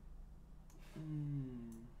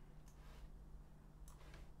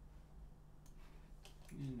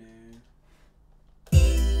 You know.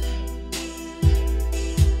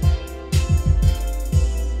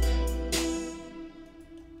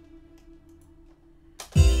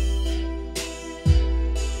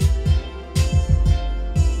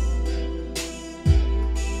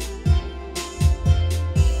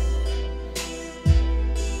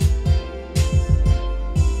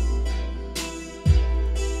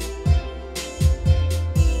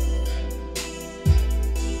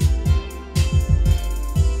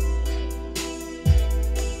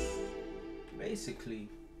 Basically,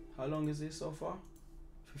 how long is this so far?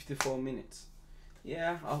 54 minutes.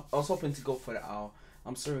 Yeah, I was hoping to go for the hour.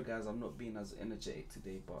 I'm sorry guys, I'm not being as energetic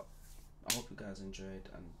today, but I hope you guys enjoyed,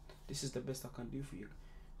 and this is the best I can do for you.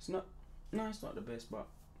 It's not, no, it's not the best, but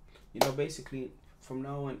you know, basically from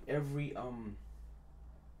now on, every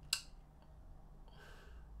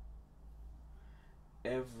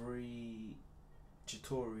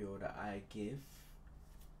tutorial that I give,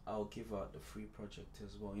 I'll give out the free project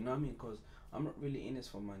as well. You know what I mean? Because I'm not really in this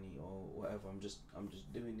for money or whatever. I'm just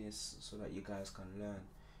doing this so that you guys can learn.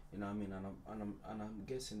 You know what I mean? And I'm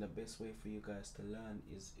guessing the best way for you guys to learn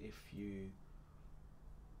is if you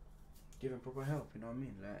give them proper help. You know what I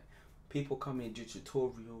mean? Like, people come in, do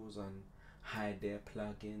tutorials and hide their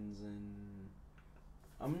plugins, and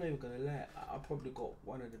I'm not even gonna lie, I probably got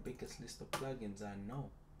one of the biggest list of plugins I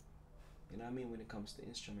know. You know what I mean? When it comes to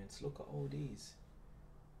instruments, look at all these.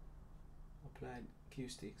 Applied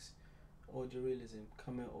acoustics, audio realism,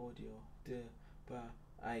 camera audio,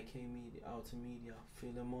 IK media, outer media,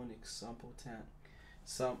 Philharmonics, sample tank,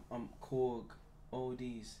 some Korg, all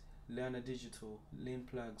these, Learner Digital, Lin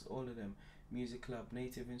plugs, all of them, Music Club,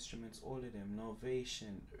 Native Instruments, all of them,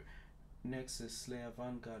 Novation, Nexus, Slayer,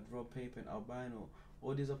 Vanguard, Rob Paper, Albino,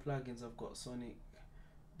 all these are plugins I've got. Sonic,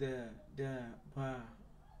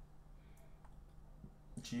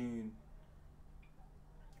 June.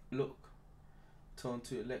 Look. Tone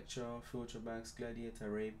to Lecture, Filter Banks, Gladiator,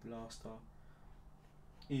 Ray Blaster.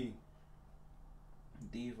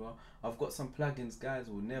 Diva. I've got some plugins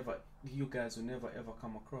you guys will never ever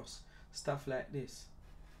come across. Stuff like this.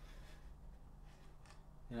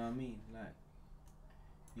 You know what I mean? Like,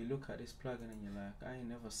 you look at this plugin and you're like, I ain't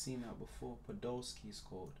never seen that before. Podolsky is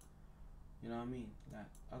called. You know what I mean? Like,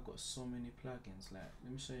 I've got so many plugins. Like,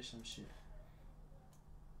 let me show you some shit.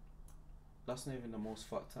 That's not even the most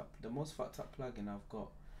fucked up. The most fucked up plugin I've got,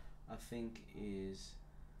 I think, is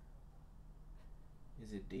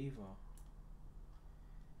it Diva?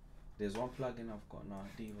 There's one plugin I've got now.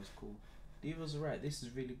 Diva's cool. Diva's right. This is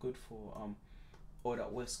really good for all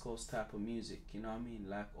that West Coast type of music. You know what I mean?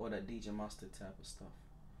 Like all that DJ Master type of stuff.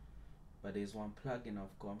 But there's one plugin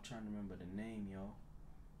I've got. I'm trying to remember the name, yo.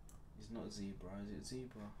 It's not Zebra. Is it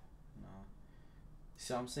Zebra? No.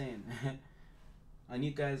 See what I'm saying? And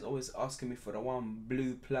you guys always asking me for the one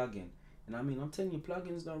blue plugin. And I mean, I'm telling you,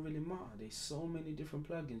 plugins don't really matter. There's so many different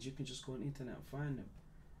plugins. You can just go on the internet and find them.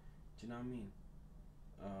 Do you know what I mean?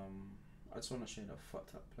 I just want to show you that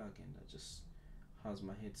fucked up plugin that just has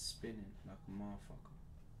my head spinning like a motherfucker.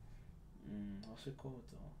 What's it called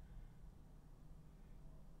though?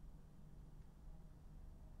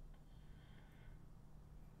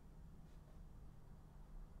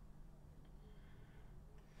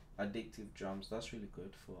 Addictive Drums. That's really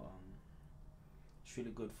good for it's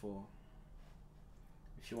really good for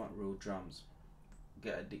if you want real drums.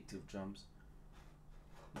 Get Addictive Drums.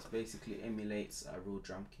 It basically emulates a real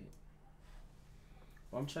drum kit.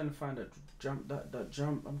 But I'm trying to find a drum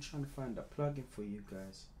I'm trying to find a plugin for you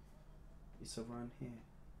guys. It's around here.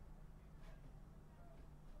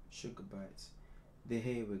 Sugar Bites.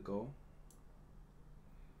 Here we go.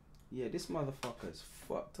 Yeah, this motherfucker is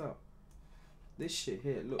fucked up. This shit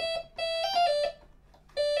here, look.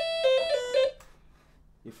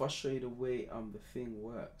 If I show you the way the thing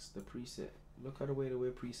works, the preset. Look at the way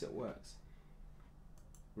preset works.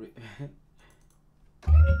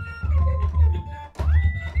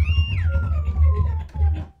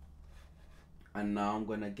 And now I'm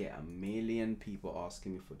gonna get a million people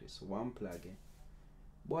asking me for this one plugin.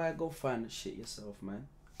 Boy, go find the shit yourself, man.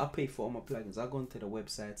 I pay for all my plugins. I go into the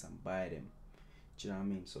websites and buy them. Do you know what I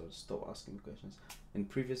mean? So stop asking me questions. In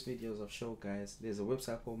previous videos I've showed guys, there's a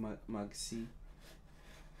website called MagC.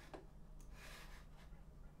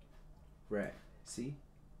 Right, see?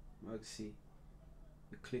 MagC.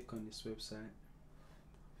 You click on this website.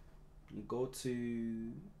 You go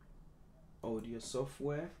to audio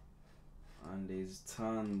software. And there's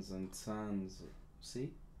tons and tons. See?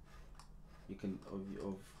 You can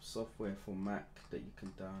of software for Mac that you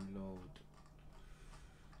can download.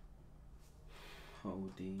 Oh,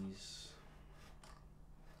 these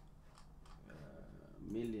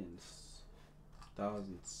millions,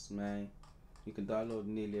 thousands, man. You can download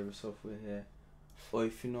nearly every software here. Or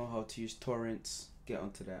if you know how to use torrents, get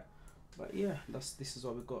onto that. But yeah, this is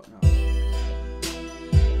what we got now.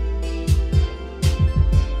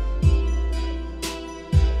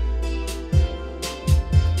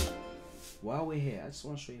 While we're here, I just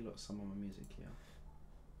want to show you some of my music here.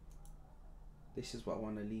 This is what I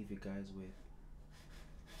want to leave you guys with.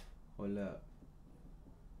 Well,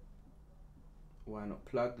 why not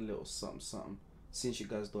plug a little something? Since you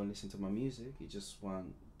guys don't listen to my music, you just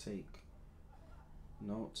want to take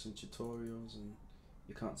notes and tutorials, and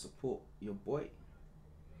you can't support your boy.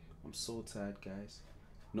 I'm so tired, guys.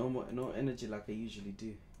 No energy like I usually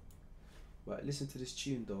do. But listen to this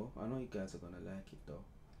tune though. I know you guys are gonna like it though.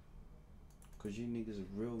 Cause you niggas are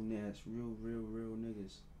real nice, real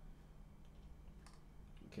niggas.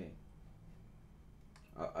 Okay.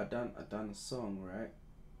 I done a song, right?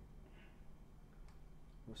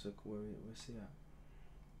 Where's he at?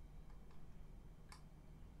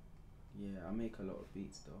 Yeah, I make a lot of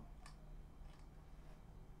beats though.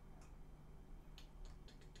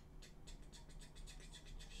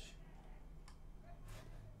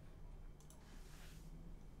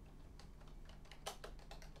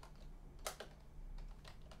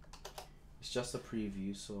 It's just a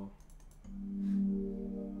preview, so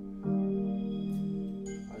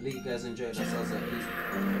I'll let you guys enjoy it. That's as I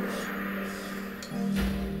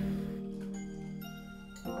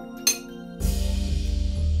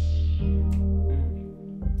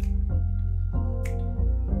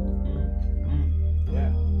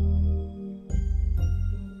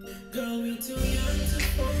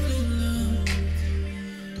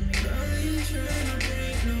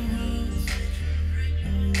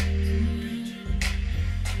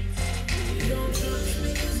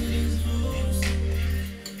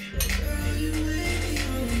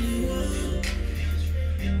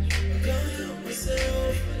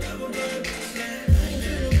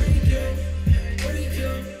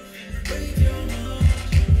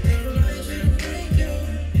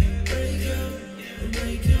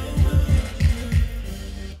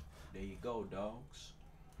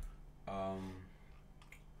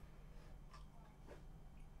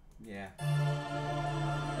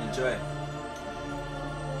Enjoy.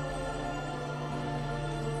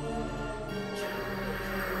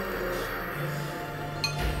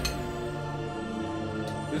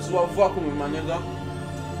 This is what I'm fucking with, my nigga.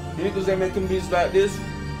 Niggas ain't making beats like this.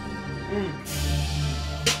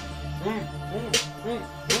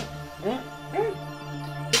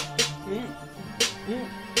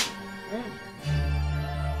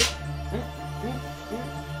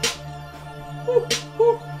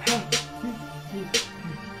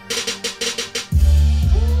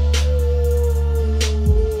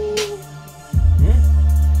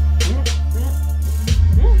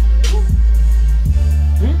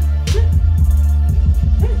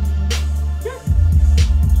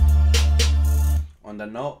 On the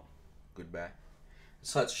note, goodbye.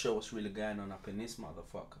 It's hard to show what's really going on up in this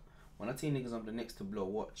motherfucker. When I tell you niggas I'm the next to blow,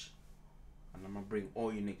 watch. And I'm gonna bring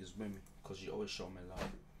all you niggas with me, cause you always show me love.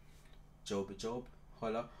 Jobey Job,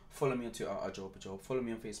 holla. Follow me on Twitter at Jobey Job. Follow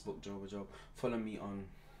me on Facebook, Jobey Job. Follow me on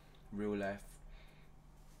real life.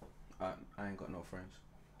 I ain't got no friends.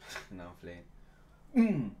 No, I'm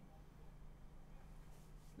playing.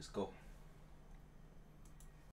 Let's go.